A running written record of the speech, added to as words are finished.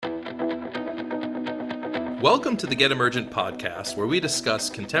Welcome to the Get Emergent podcast, where we discuss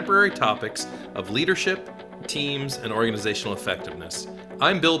contemporary topics of leadership, teams, and organizational effectiveness.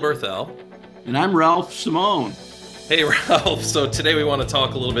 I'm Bill Berthel. And I'm Ralph Simone. Hey, Ralph. So today we want to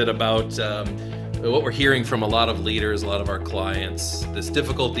talk a little bit about what we're hearing from a lot of leaders, a lot of our clients, this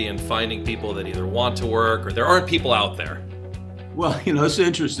difficulty in finding people that either want to work or there aren't people out there. Well, it's an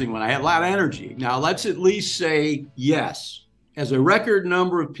interesting one. I have a lot of energy. Now, let's at least say yes. As a record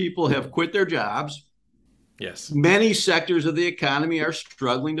number of people have quit their jobs, yes, many sectors of the economy are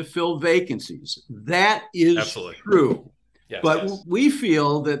struggling to fill vacancies. That is absolutely true. Yes, but yes. We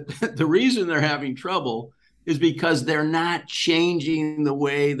feel that the reason they're having trouble is because they're not changing the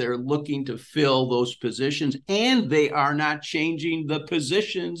way they're looking to fill those positions, and they are not changing the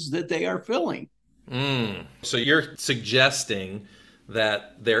positions that they are filling. So you're suggesting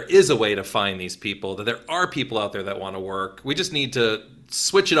that there is a way to find these people, that there are people out there that want to work. We just need to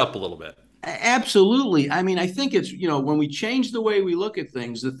switch it up a little bit. Absolutely. I mean, I think it's, when we change the way we look at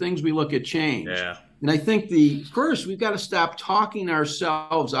things, the things we look at change. Yeah. And I think first we've got to stop talking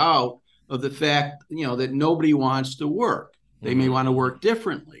ourselves out of the fact, that nobody wants to work. They may want to work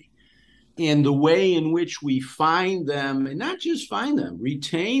differently. And the way in which we find them, and not just find them,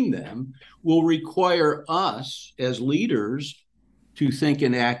 retain them, will require us as leaders to think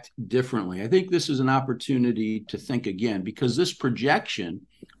and act differently. I think this is an opportunity to think again, because this projection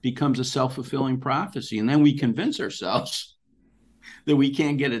becomes a self-fulfilling prophecy. And then we convince ourselves that we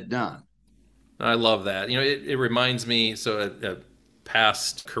can't get it done. I love that. It reminds me, so a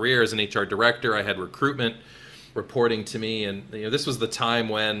past career as an HR director, I had recruitment reporting to me. And this was the time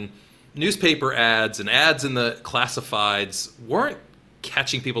when newspaper ads and ads in the classifieds weren't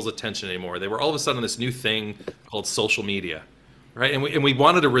catching people's attention anymore. They were all of a sudden this new thing called social media, right? And we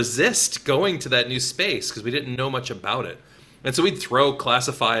wanted to resist going to that new space because we didn't know much about it. And so we'd throw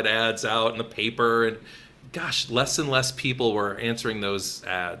classified ads out in the paper, and gosh, less and less people were answering those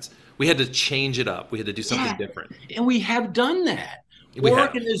ads. We had to change it up. We had to do something different. And we have done that.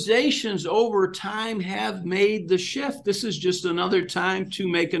 Organizations over time have made the shift. This is just another time to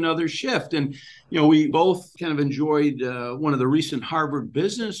make another shift. And, we both kind of enjoyed one of the recent Harvard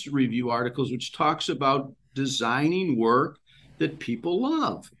Business Review articles, which talks about designing work that people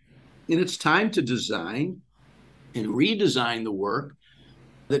love. And it's time to design and redesign the work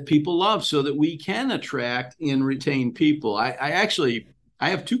that people love so that we can attract and retain people. I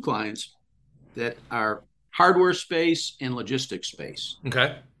have two clients that are hardware space and logistics space.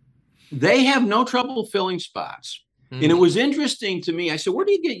 Okay. They have no trouble filling spots. And it was interesting to me. I said, where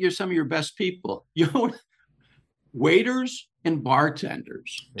do you get some of your best people? Waiters and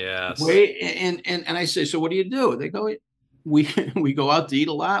bartenders. Yes. And I say, so what do you do? They go, we go out to eat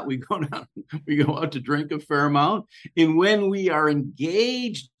a lot. We go out to drink a fair amount. And when we are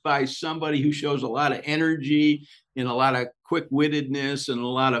engaged by somebody who shows a lot of energy and a lot of quick-wittedness and a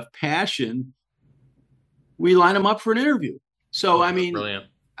lot of passion, we line them up for an interview. So, Brilliant.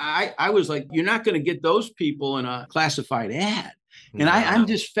 I was like, you're not going to get those people in a classified ad. And I'm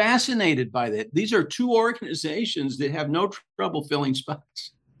just fascinated by that. These are two organizations that have no trouble filling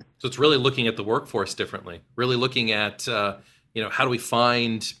spots. So it's really looking at the workforce differently, really looking at, how do we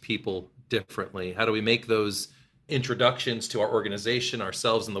find people differently? How do we make those introductions to our organization,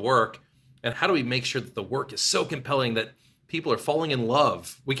 ourselves, and the work? And how do we make sure that the work is so compelling that people are falling in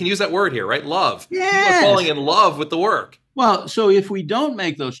love? We can use that word here, right? Love. Yes. People are falling in love with the work. Well, so if we don't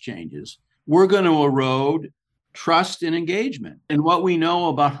make those changes, we're going to erode trust and engagement. And what we know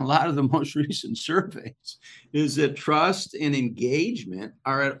about a lot of the most recent surveys is that trust and engagement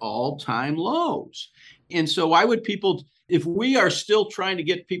are at all-time lows. And so why would people, if we are still trying to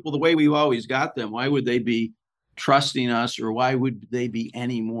get people the way we've always got them, why would they be trusting us, or why would they be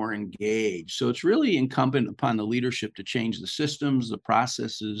any more engaged? So it's really incumbent upon the leadership to change the systems, the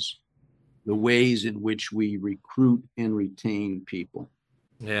processes, the ways in which we recruit and retain people.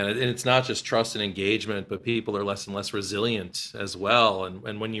 Yeah, and it's not just trust and engagement, but people are less and less resilient as well.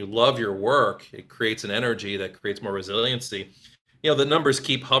 And when you love your work, it creates an energy that creates more resiliency. The numbers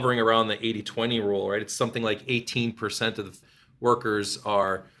keep hovering around the 80-20 rule, right? It's something like 18% of the workers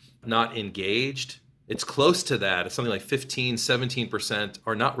are not engaged. It's close to that. It's something like 15, 17%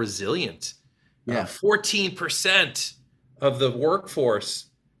 are not resilient. 14% of the workforce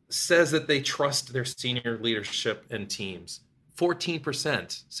says that they trust their senior leadership and teams.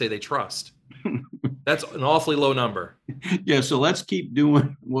 14% say they trust. That's an awfully low number. Yeah, so let's keep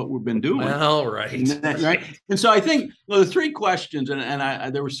doing what we've been doing. Well, right. Right. And so I think the three questions,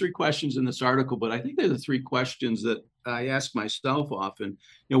 and there were three questions in this article, but I think they're the three questions that I ask myself often,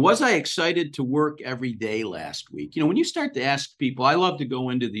 was I excited to work every day last week? When you start to ask people, I love to go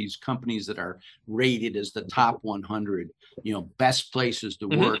into these companies that are rated as the top 100, best places to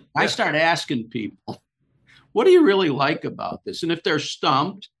work. Yeah. I start asking people, what do you really like about this? And if they're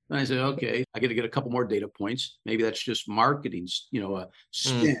stumped, then I say, okay, I got to get a couple more data points. Maybe that's just marketing, a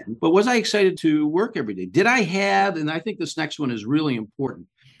spin. But was I excited to work every day? Did I have, and I think this next one is really important,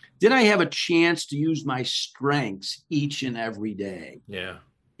 did I have a chance to use my strengths each and every day? Yeah.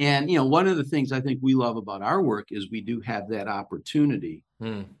 And, one of the things I think we love about our work is we do have that opportunity.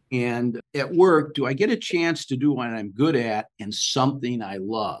 And at work, do I get a chance to do what I'm good at and something I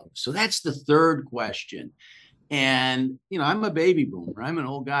love? So that's the third question. And, I'm a baby boomer. I'm an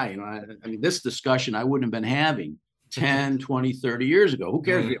old guy. I mean, this discussion I wouldn't have been having 10, 20, 30 years ago. Who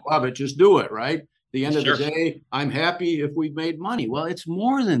cares if you love it? Just do it, right? The end of the day, I'm happy if we've made money. Well, it's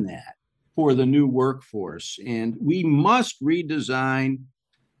more than that for the new workforce. And we must redesign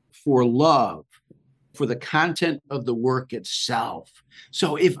for love, for the content of the work itself.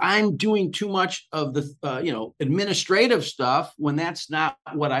 So if I'm doing too much of the, administrative stuff, when that's not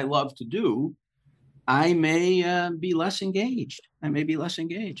what I love to do, I may be less engaged. Yeah,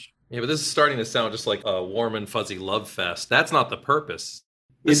 but this is starting to sound just like a warm and fuzzy love fest. That's not the purpose.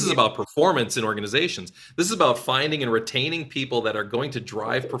 This is about performance in organizations. This is about finding and retaining people that are going to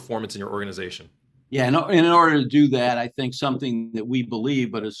drive performance in your organization. Yeah, and in order to do that, I think something that we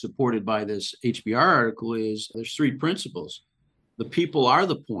believe, but is supported by this HBR article, is there's 3 principles. The people are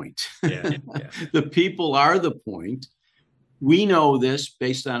the point. Yeah. The people are the point. We know this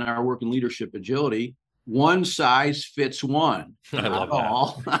based on our work in leadership agility. One size fits one. I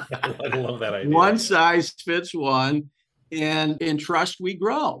love that. I love that idea. One size fits one. And in trust, we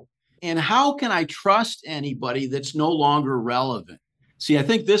grow. And how can I trust anybody that's no longer relevant? See, I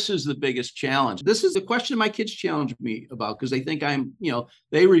think this is the biggest challenge. This is the question my kids challenge me about because they think I'm,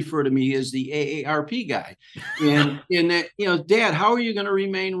 they refer to me as the AARP guy. And Dad, how are you going to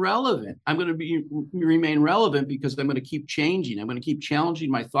remain relevant? I'm going to remain relevant because I'm going to keep changing. I'm going to keep challenging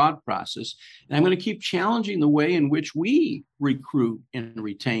my thought process. And I'm going to keep challenging the way in which we recruit and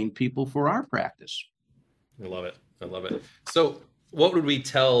retain people for our practice. I love it. So what would we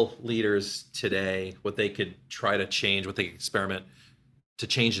tell leaders today, what they could try to change, what they could experiment to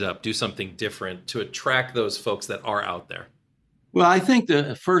change it up, do something different to attract those folks that are out there? Well, I think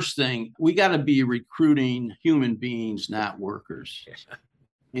the first thing, we got to be recruiting human beings, not workers.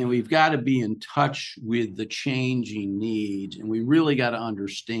 And we've got to be in touch with the changing needs. And we really got to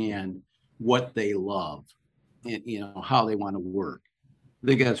understand what they love and, how they want to work. I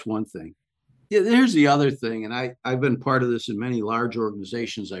think that's one thing. Yeah, here's the other thing, and I've been part of this in many large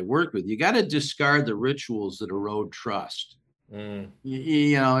organizations I work with. You got to discard the rituals that erode trust.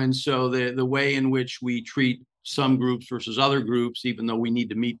 And so the way in which we treat some groups versus other groups, even though we need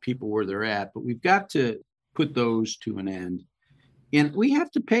to meet people where they're at, but we've got to put those to an end. And we have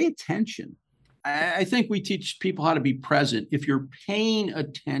to pay attention. I think we teach people how to be present. If you're paying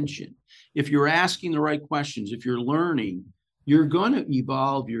attention, if you're asking the right questions, if you're learning, you're going to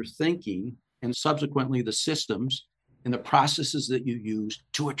evolve your thinking and subsequently the systems and the processes that you use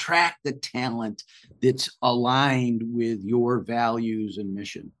to attract the talent that's aligned with your values and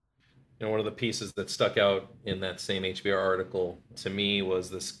mission. One of the pieces that stuck out in that same HBR article to me was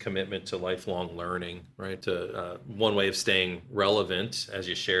this commitment to lifelong learning, right? To one way of staying relevant, as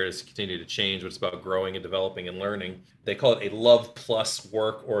you shared, is to continue to change, but it's about growing and developing and learning. They call it a love plus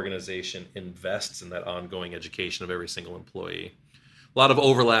work organization invests in that ongoing education of every single employee. A lot of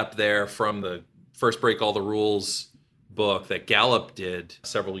overlap there from the First Break All the Rules book that Gallup did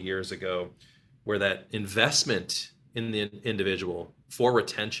several years ago, where that investment in the individual for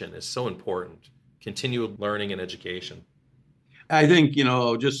retention is so important. Continual learning and education. I think,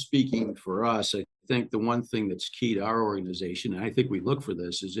 just speaking for us, I think the one thing that's key to our organization, and I think we look for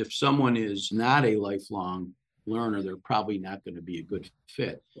this, is if someone is not a lifelong learner, they're probably not going to be a good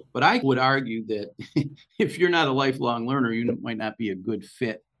fit. But I would argue that if you're not a lifelong learner, you might not be a good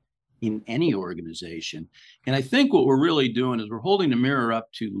fit in any organization. And I think what we're really doing is we're holding the mirror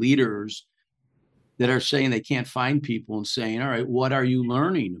up to leaders that are saying they can't find people and saying, all right, what are you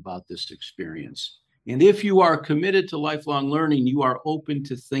learning about this experience? And if you are committed to lifelong learning, you are open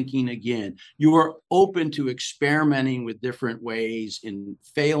to thinking again. You are open to experimenting with different ways and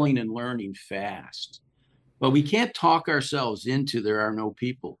failing and learning fast. But we can't talk ourselves into there are no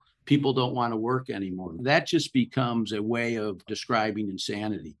people. People don't want to work anymore. That just becomes a way of describing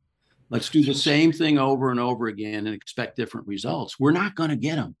insanity. Let's do the same thing over and over again and expect different results. We're not going to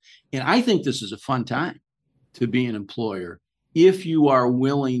get them. And I think this is a fun time to be an employer if you are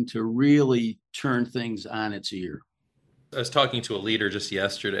willing to really turn things on its ear. I was talking to a leader just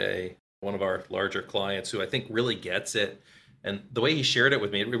yesterday, one of our larger clients who I think really gets it. And the way he shared it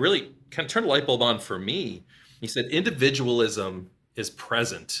with me, it really kind of turned a light bulb on for me. He said, individualism is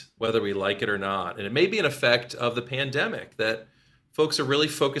present, whether we like it or not. And it may be an effect of the pandemic that folks are really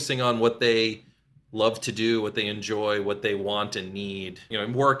focusing on what they love to do, what they enjoy, what they want and need,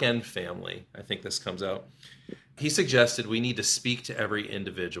 in work and family. I think this comes out. He suggested we need to speak to every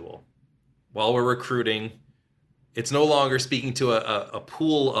individual. While we're recruiting, it's no longer speaking to a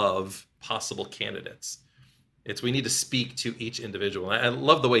pool of possible candidates. We need to speak to each individual. I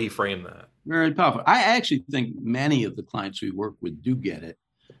love the way he framed that. Very powerful. I actually think many of the clients we work with do get it,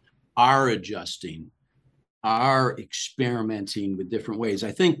 are adjusting, are experimenting with different ways.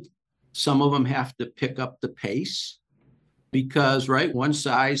 I think some of them have to pick up the pace because, right, one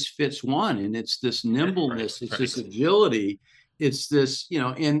size fits one. And it's this nimbleness, it's this agility, it's this,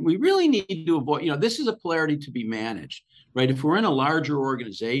 and we really need to avoid, this is a polarity to be managed, right? If we're in a larger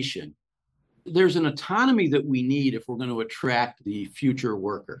organization, there's an autonomy that we need if we're going to attract the future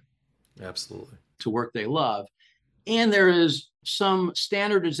worker. Absolutely. To work they love. And there is some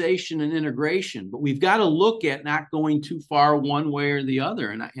standardization and integration, but we've got to look at not going too far one way or the other.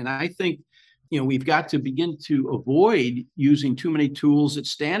 And I think, we've got to begin to avoid using too many tools that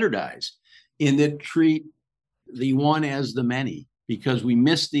standardize and that treat the one as the many, because we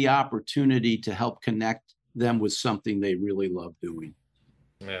miss the opportunity to help connect them with something they really love doing.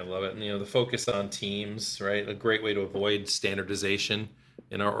 Yeah, I love it. And, the focus on teams, right? A great way to avoid standardization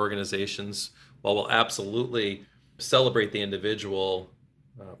in our organizations. While we'll absolutely celebrate the individual,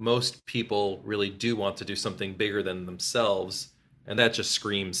 most people really do want to do something bigger than themselves. And that just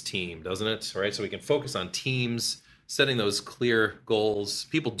screams team, doesn't it? Right? So we can focus on teams, setting those clear goals.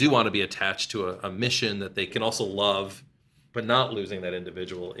 People do want to be attached to a mission that they can also love, but not losing that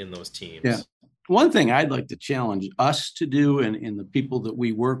individual in those teams. Yeah. One thing I'd like to challenge us to do and the people that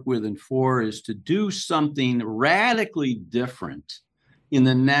we work with and for is to do something radically different in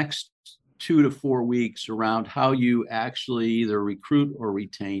the next 2 to 4 weeks around how you actually either recruit or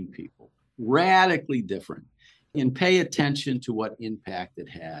retain people. Radically different. And pay attention to what impact it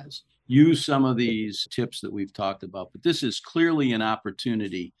has. Use some of these tips that we've talked about, but this is clearly an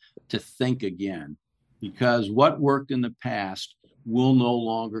opportunity to think again, because what worked in the past will no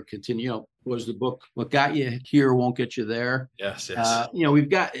longer continue. Was the book, what got you here won't get you there? Yes.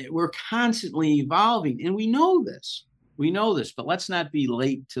 We're constantly evolving, and we know this, but let's not be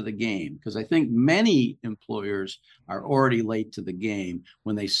late to the game, because I think many employers are already late to the game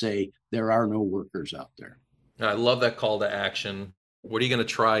when they say there are no workers out there. I love that call to action. What are you going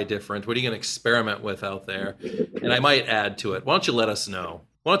to try different? What are you going to experiment with out there? And I might add to it. Why don't you let us know?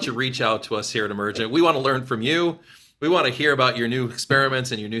 Why don't you reach out to us here at Emergent? We want to learn from you. We want to hear about your new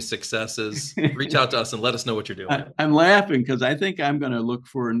experiments and your new successes. Reach out to us and let us know what you're doing. I'm laughing because I think I'm going to look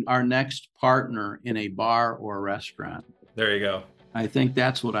for our next partner in a bar or a restaurant. There you go. I think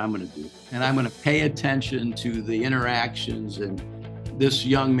that's what I'm going to do. And I'm going to pay attention to the interactions, and this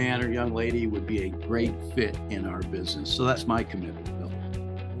young man or young lady would be a great fit in our business. So that's my commitment, Bill.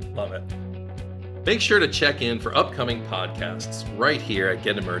 Love it. Make sure to check in for upcoming podcasts right here at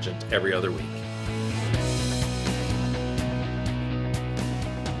Get Emergent every other week.